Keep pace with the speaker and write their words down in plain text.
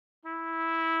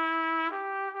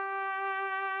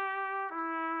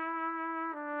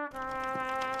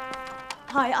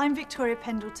Hi, I'm Victoria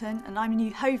Pendleton and I'm a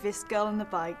new Hovis girl on the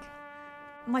bike.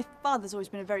 My father's always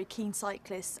been a very keen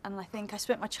cyclist and I think I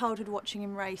spent my childhood watching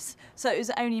him race, so it was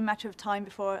only a matter of time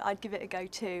before I'd give it a go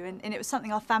too, and it was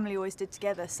something our family always did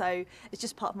together, so it's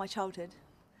just part of my childhood.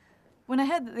 When I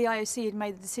heard that the IOC had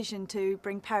made the decision to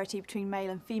bring parity between male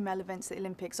and female events at the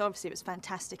Olympics, obviously it was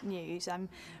fantastic news. I'm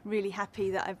really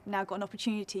happy that I've now got an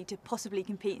opportunity to possibly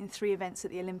compete in 3 events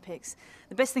at the Olympics.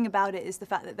 The best thing about it is the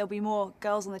fact that there'll be more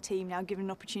girls on the team now given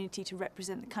an opportunity to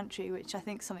represent the country, which I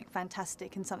think is something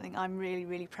fantastic and something I'm really,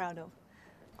 really proud of.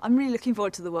 I'm really looking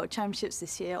forward to the World Championships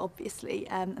this year, obviously,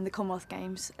 and the Commonwealth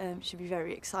Games should be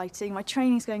very exciting. My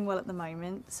training's going well at the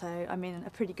moment, so I'm in a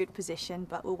pretty good position,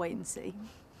 but we'll wait and see.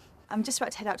 I'm just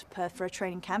about to head out to Perth for a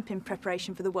training camp in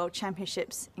preparation for the World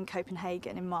Championships in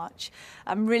Copenhagen in March.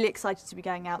 I'm really excited to be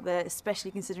going out there,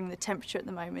 especially considering the temperature at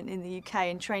the moment in the UK,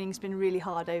 and training's been really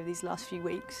hard over these last few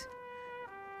weeks.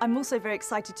 I'm also very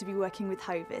excited to be working with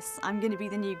Hovis. I'm going to be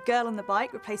the new girl on the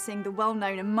bike, replacing the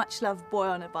well-known and much-loved boy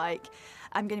on a bike.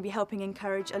 I'm going to be helping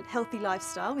encourage a healthy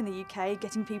lifestyle in the UK,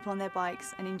 getting people on their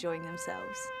bikes and enjoying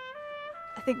themselves.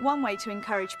 I think one way to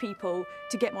encourage people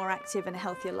to get more active and a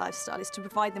healthier lifestyle is to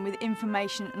provide them with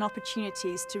information and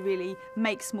opportunities to really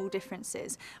make small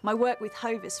differences. My work with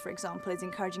Hovis, for example, is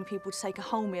encouraging people to take a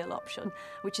whole meal option,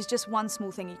 which is just one small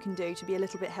thing you can do to be a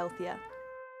little bit healthier.